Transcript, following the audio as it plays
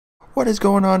What is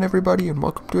going on, everybody, and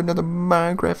welcome to another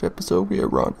Minecraft episode. We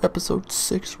are on episode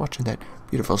 6, watching that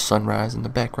beautiful sunrise in the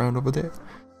background over there.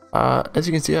 As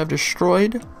you can see, I've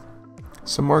destroyed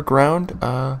some more ground.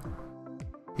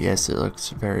 Yes, it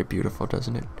looks very beautiful,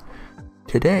 doesn't it?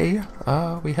 Today,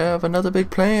 we have another big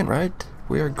plan, right?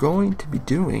 We are going to be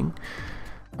doing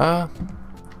the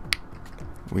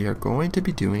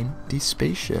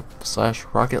spaceship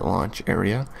 / rocket launch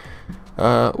area.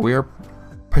 We are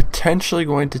potentially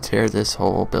going to tear this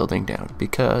whole building down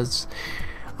because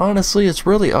honestly it's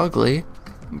really ugly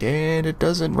and it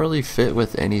doesn't really fit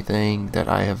with anything that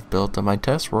I have built on my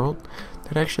test world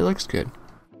that actually looks good.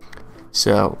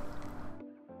 So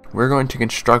we're going to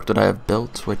construct what I have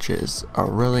built, which is a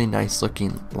really nice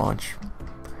looking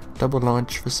double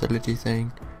launch facility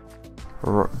thing,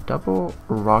 double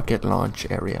rocket launch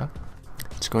area.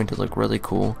 It's going to look really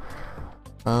cool.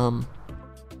 So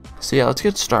yeah, let's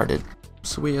get started.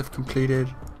 So we have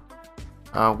completed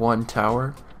one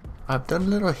tower. I've done a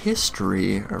little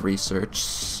history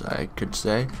research, I could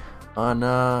say, on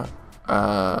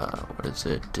what is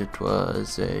it? It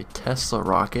was a Tesla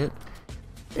rocket,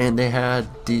 and they had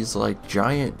these like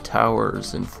giant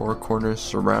towers in 4 corners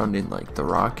surrounding like the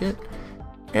rocket,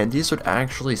 and these would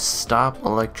actually stop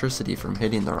electricity from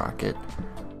hitting the rocket,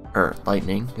 or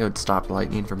lightning. It would stop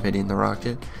lightning from hitting the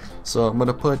rocket. So I'm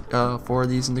gonna put 4 of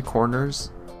these in the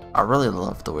corners. I really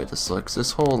love the way this looks.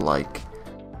 This whole like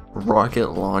rocket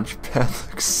launch pad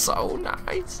looks so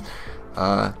nice.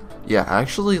 Yeah,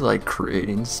 actually like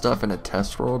creating stuff in a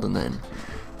test world and then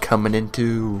coming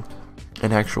into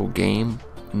an actual game,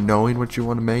 knowing what you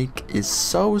want to make is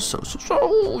so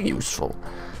useful.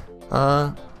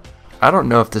 I don't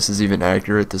know if this is even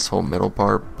accurate, this whole middle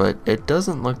part, but it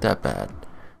doesn't look that bad.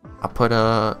 I put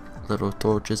little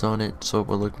torches on it so it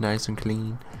will look nice and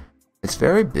clean. It's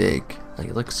very big, like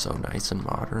it looks so nice and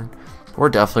modern. We're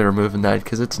definitely removing that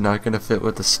because it's not going to fit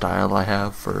with the style I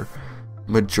have for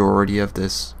majority of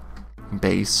this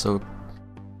base, I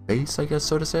guess,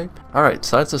 so to say. Alright,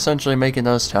 so that's essentially making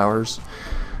those towers.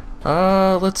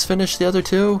 Let's finish the other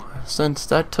 2 since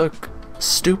that took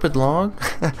stupid long.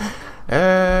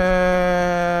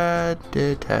 And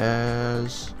it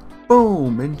has.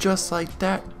 Boom! And just like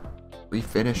that, we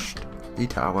finished the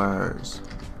towers.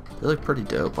 They look pretty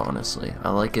dope, honestly.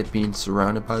 I like it being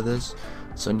surrounded by this.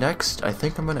 So next, I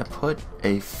think I'm gonna put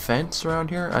a fence around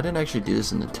here. I didn't actually do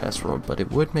this in the test world, but it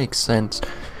would make sense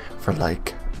for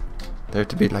like there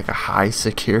to be like a high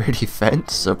security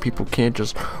fence so people can't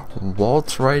just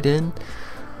waltz right in.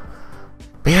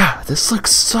 But yeah, this looks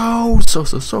so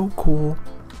cool.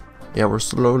 Yeah, we're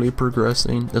slowly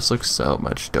progressing. This looks so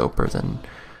much doper than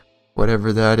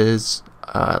whatever that is.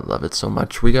 I love it so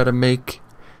much. We gotta make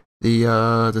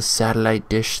the satellite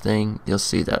dish thing. You'll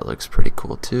see that looks pretty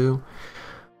cool too.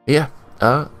 Yeah,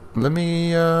 let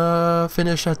me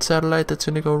finish that satellite that's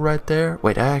gonna go right there.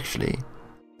 Wait, actually,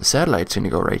 the satellite's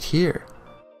gonna go right here.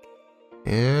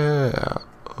 Yeah.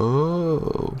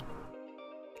 Oh.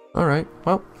 Alright,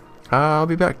 well, I'll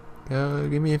be back.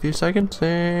 Give me a few seconds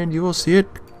and you will see it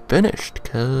finished,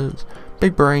 cause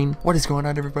big brain. What is going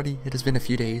on, everybody? It has been a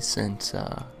few days since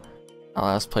I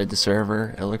last played the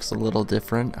server. It looks a little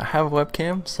different. I have a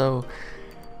webcam, so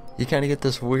you kind of get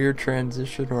this weird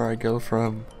transition where I go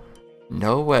from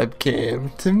no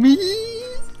webcam to me.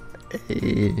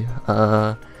 Hey,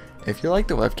 if you like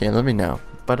the webcam, let me know.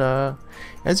 But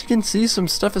as you can see, some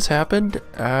stuff has happened.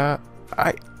 I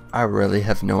really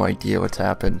have no idea what's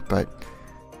happened, but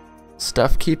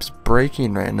stuff keeps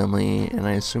breaking randomly, and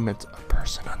I assume it's a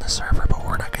person on the server, but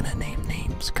we're not gonna name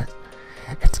names because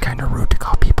it's kind of rude to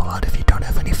call people out if you don't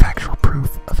have any factual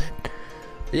proof of it.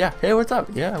 But yeah, hey, what's up?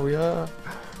 Yeah, we're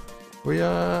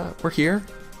here.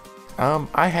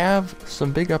 I have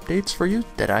some big updates for you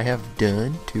that I have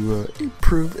done to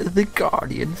improve the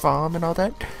Guardian farm and all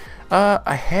that.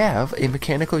 I have a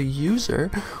mechanical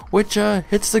user which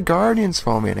hits the Guardians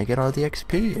for me, and I get all the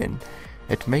XP, and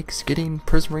it makes getting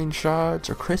prismarine shards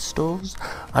or crystals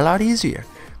a lot easier.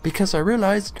 Because I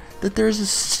realized that there's a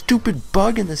stupid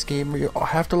bug in this game where you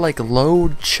have to like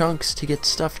load chunks to get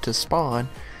stuff to spawn.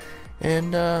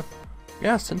 And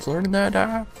yeah, since learning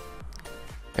that,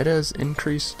 it has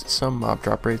increased some mob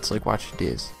drop rates, like watch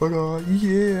these. But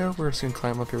yeah, we're just gonna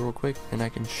climb up here real quick and I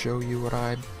can show you what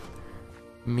I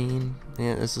mean.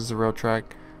 Yeah, this is the real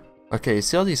track. Okay,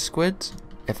 see all these squids?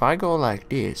 If I go like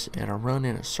this and I run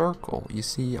in a circle, you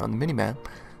see on the minimap, a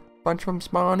bunch of them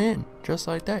spawn in, just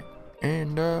like that.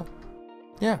 And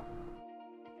yeah,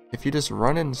 if you just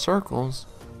run in circles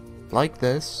like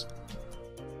this,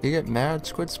 you get mad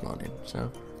squid spawning.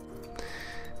 So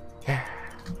yeah,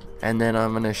 and then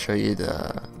I'm gonna show you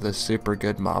the super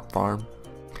good mob farm.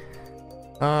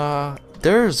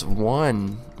 There's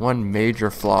one major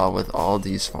flaw with all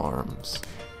these farms.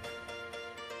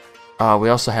 We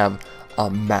also have a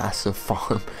massive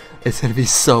farm. It's gonna be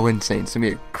so insane. It's gonna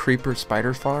be a creeper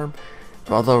spider farm.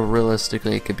 Although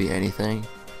realistically it could be anything.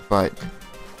 But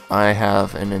I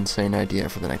have an insane idea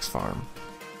for the next farm.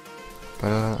 But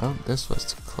oh, this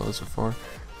was closed before.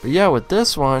 But yeah, with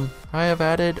this one, I have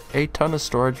added a ton of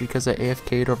storage because I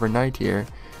AFK'd overnight here.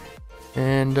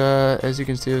 And as you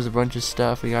can see, there's a bunch of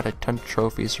stuff. We got a ton of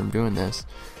trophies from doing this.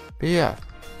 But yeah,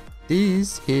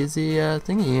 these is the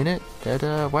thingy in it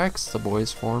that whacks the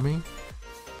boys for me.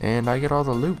 And I get all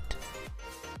the loot.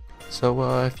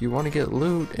 So if you want to get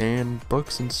loot and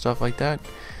books and stuff like that,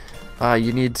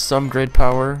 you need some grid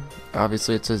power.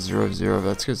 Obviously it says 0, 0,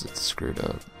 that's because it's screwed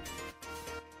up.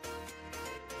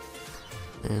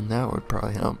 And that would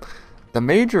probably help. The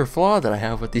major flaw that I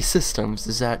have with these systems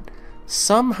is that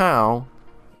somehow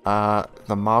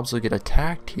the mobs will get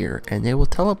attacked here and they will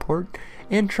teleport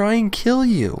and try and kill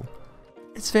you.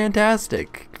 It's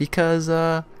fantastic because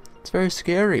it's very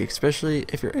scary, especially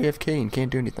if you're AFK and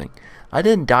can't do anything. I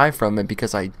didn't die from it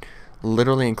because I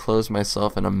literally enclosed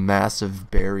myself in a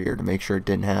massive barrier to make sure it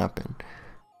didn't happen.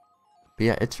 But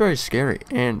yeah, it's very scary,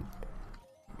 and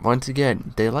once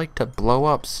again, they like to blow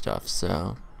up stuff,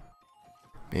 so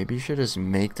maybe you should just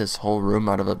make this whole room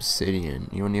out of obsidian.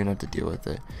 You wouldn't even have to deal with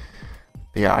it.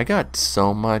 But yeah, I got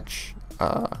so much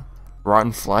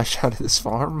rotten flesh out of this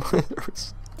farm.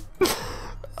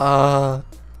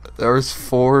 There was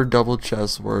 4 double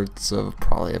chests worths of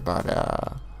probably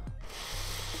about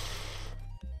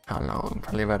how long?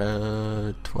 Probably about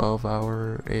a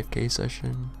 12-hour AFK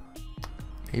session.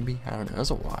 Maybe, I don't know. It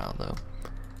was a while though.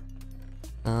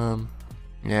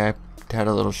 Yeah, I had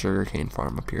a little sugarcane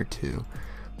farm up here too.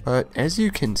 But as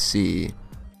you can see,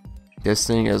 this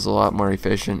thing is a lot more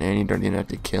efficient and you don't even have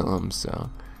to kill them, so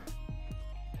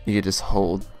you can just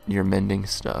hold your mending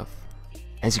stuff.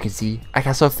 As you can see, I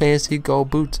got some fancy gold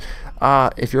boots.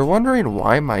 If you're wondering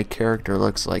why my character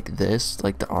looks like this,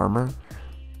 like the armor,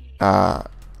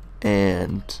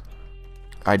 and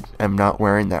I am not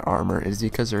wearing that armor, is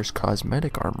because there's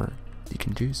cosmetic armor you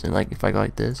can choose. And like if I go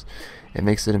like this, it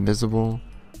makes it invisible.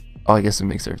 Oh, I guess it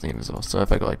makes everything invisible. So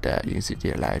if I go like that, you can see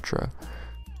the elytra.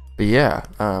 But yeah,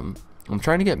 I'm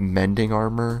trying to get mending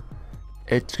armor.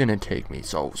 It's gonna take me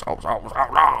so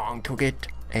long to get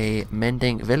a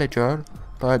mending villager,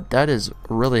 but that is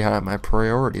really high on my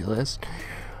priority list.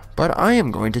 But I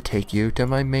am going to take you to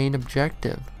my main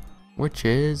objective, which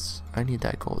is, I need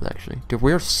that gold actually. Dude,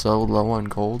 we're so low on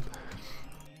gold.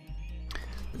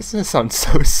 This is gonna sound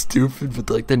so stupid, but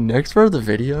like the next part of the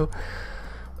video,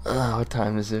 what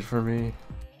time is it for me?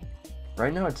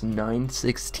 Right now it's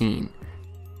 9:16.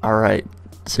 Alright,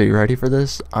 so you ready for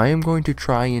this? I am going to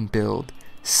try and build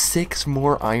 6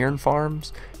 more iron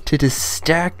farms to just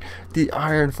stack the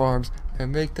iron farms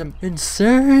and make them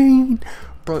insane.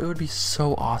 Bro, it would be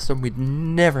so awesome. We'd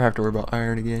never have to worry about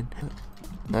iron again.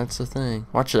 That's the thing.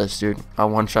 Watch this, dude. I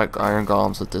one-shot iron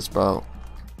golems with this bow.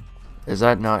 Is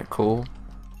that not cool?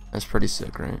 That's pretty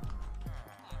sick, right?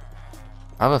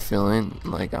 I have a feeling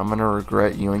like I'm gonna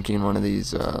regret yoinking one of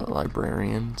these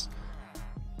librarians.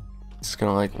 It's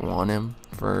gonna like want him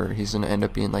for, he's gonna end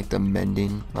up being like the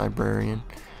mending librarian,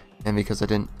 and because I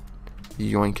didn't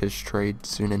yoink his trade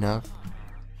soon enough.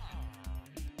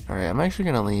 Alright, I'm actually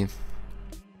gonna leave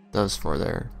those 4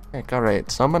 there. Heck, alright,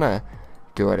 so I'm gonna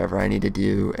do whatever I need to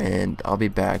do, and I'll be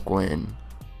back when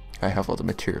I have all the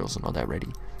materials and all that ready.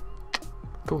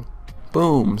 Cool.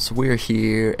 Boom, so we're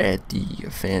here at the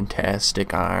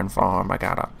fantastic iron farm. I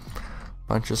got a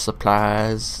bunch of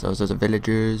supplies. Those are the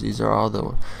villagers. These are all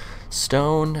the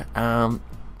stone.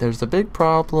 There's a big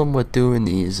problem with doing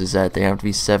these is that they have to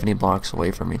be 70 blocks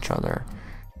away from each other,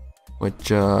 which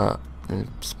the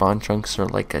spawn chunks are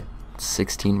like a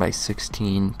 16 by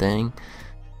 16 thing.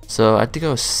 So I have to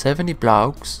go 70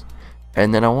 blocks,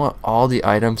 and then I want all the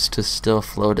items to still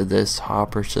flow to this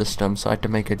hopper system, so I have to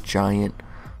make a giant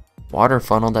water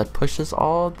funnel that pushes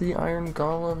all the iron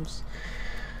golems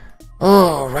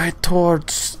right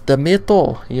towards the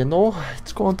middle. You know,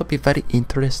 it's going to be very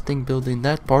interesting building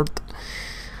that part.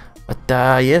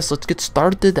 But yes, let's get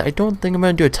started. I don't think I'm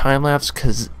gonna do a time lapse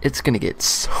because it's gonna get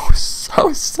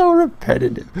so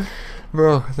repetitive,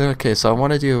 bro. Okay, so I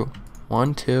want to do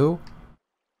 1, 2.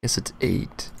 Guess it's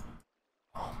 8.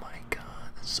 Oh my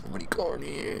god, there's so many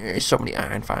corners, so many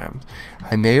iron farms.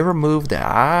 I may remove that.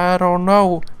 I don't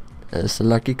know. It's a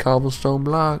lucky cobblestone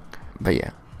block. But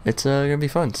yeah, it's gonna be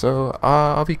fun. So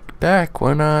I'll be back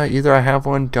when either I have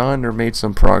one done or made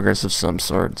some progress of some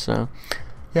sort. So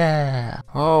yeah.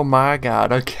 Oh my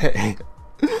god, okay.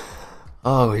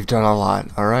 Oh, we've done a lot.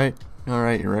 Alright.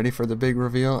 Alright, you ready for the big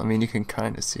reveal? I mean, you can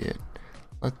kind of see it.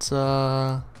 Let's,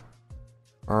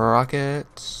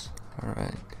 rockets.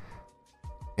 Alright.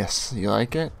 Yes, you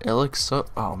like it? It looks so,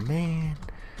 oh man.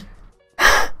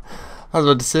 I was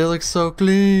about to say it looks so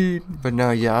clean. But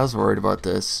no, yeah, I was worried about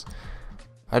this.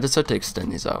 I just have to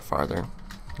extend these out farther.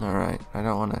 Alright, I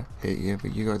don't want to hit you,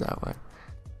 but you go that way.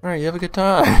 Alright, you have a good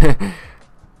time.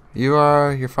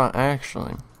 You're fine.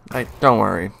 Actually, don't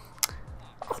worry.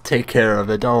 I'll take care of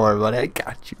it. Don't worry about it. I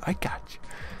got you. I got you.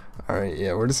 Alright,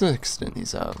 yeah, we're just gonna extend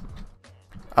these out.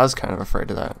 I was kind of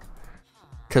afraid of that.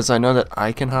 Because I know that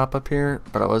I can hop up here,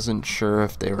 but I wasn't sure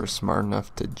if they were smart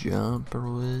enough to jump or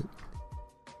what.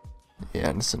 Yeah,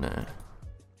 I'm just gonna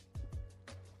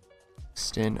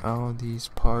extend all these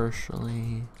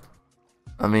partially.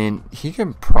 I mean, he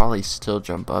can probably still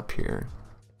jump up here.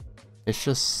 It's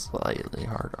just slightly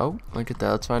hard. Oh, look at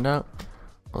that. Let's find out.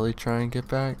 Will he try and get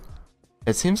back?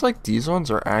 It seems like these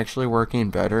ones are actually working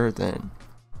better than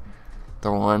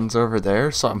the ones over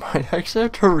there, so I might actually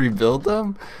have to rebuild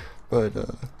them. But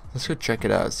let's go check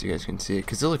it out so you guys can see it,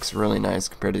 because it looks really nice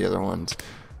compared to the other ones.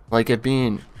 Like it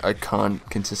being a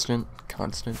consistent,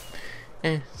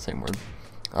 same word.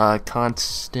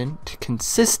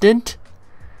 Consistent.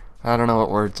 I don't know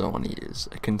what words I want to use.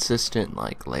 A consistent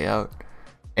like layout.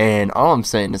 And all I'm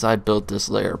saying is I built this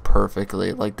layer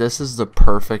perfectly. Like this is the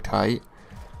perfect height.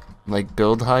 Like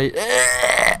build height.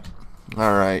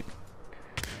 Alright.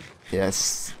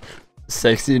 Yes.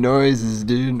 Sexy noises,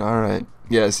 dude. Alright.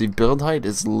 Yeah, see, build height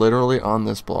is literally on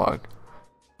this block.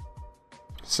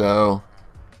 So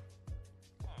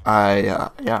yeah,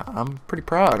 I'm pretty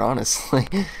proud, honestly.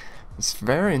 It's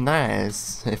very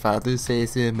nice, if I do say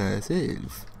so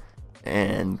myself.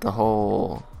 And the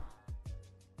whole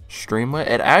streamlet,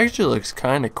 it actually looks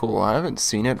kind of cool. I haven't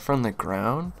seen it from the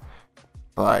ground,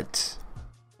 but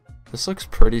this looks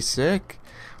pretty sick.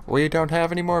 We don't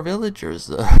have any more villagers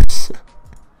though.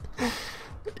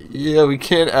 Yeah, we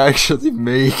can't actually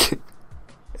make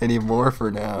any more for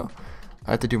now.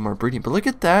 I have to do more breeding. But look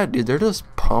at that, dude. They're just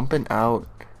pumping out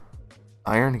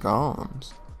iron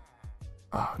golems.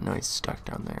 Oh, no, he's stuck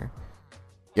down there.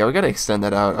 Yeah, we gotta extend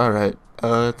that out. Alright.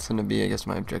 That's gonna be, I guess,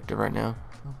 my objective right now.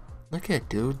 Look at it,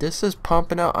 dude. This is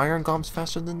pumping out iron golems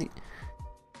faster than the...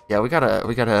 Yeah, we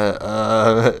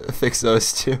gotta fix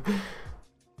those too.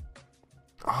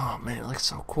 Oh, man, it looks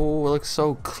so cool. It looks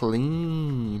so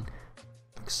clean.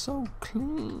 So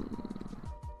clean.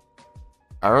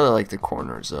 I really like the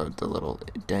corners of the little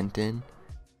dent in,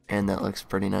 and that looks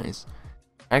pretty nice.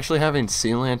 Actually, having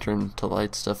sea lantern to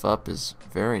light stuff up is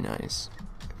very nice.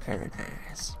 Very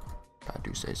nice. I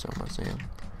do say so myself.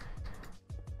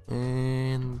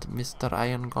 And Mr.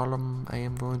 Iron Golem, I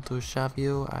am going to shove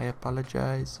you. I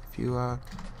apologize if you are.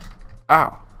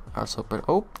 Ow! I was hoping.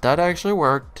 Oh, that actually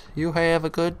worked. You have a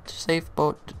good, safe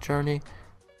boat journey.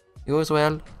 You as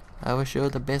well. I wish you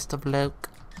the best of luck.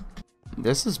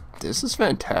 This is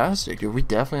fantastic, dude. We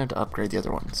definitely have to upgrade the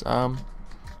other ones.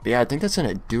 But yeah, I think that's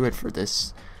gonna do it for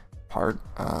this part.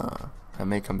 I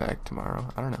may come back tomorrow.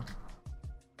 I don't know.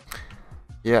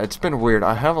 Yeah, it's been weird.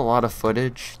 I have a lot of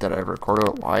footage that I recorded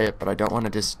with Wyatt, but I don't want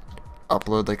to just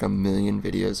upload like a million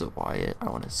videos of Wyatt. I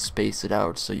want to space it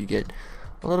out so you get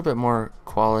a little bit more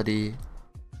quality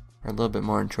or a little bit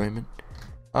more enjoyment.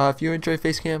 If you enjoy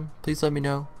Facecam, please let me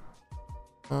know.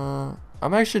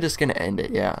 I'm actually just gonna end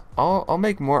it. Yeah, I'll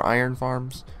make more iron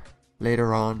farms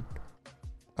later on.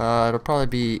 It'll probably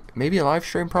be maybe a live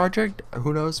stream project.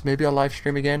 Who knows? Maybe I'll live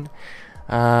stream again.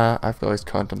 I've always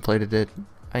contemplated it.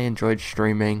 I enjoyed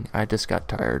streaming. I just got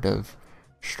tired of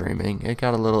streaming. It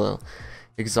got a little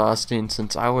exhausting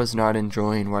since I was not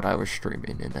enjoying what I was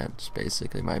streaming, and that's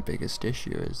basically my biggest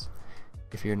issue. Is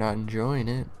if you're not enjoying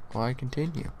it, why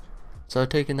continue? So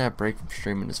taking that break from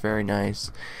streaming is very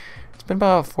nice. It's been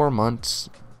about 4 months,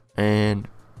 and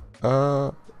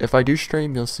if I do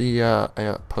stream, you'll see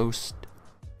a post.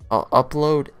 I'll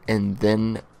upload, and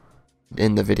then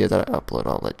in the video that I upload,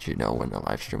 I'll let you know when the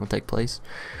live stream will take place.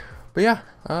 But yeah,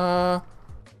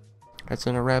 that's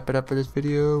gonna wrap it up for this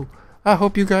video. I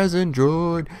hope you guys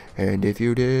enjoyed, and if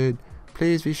you did,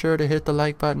 please be sure to hit the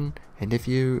like button, and if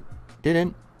you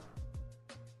didn't,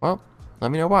 well, let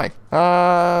me know why.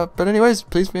 But anyways,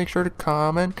 please make sure to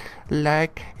comment,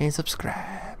 like, and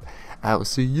subscribe. I will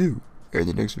see you in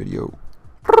the next video.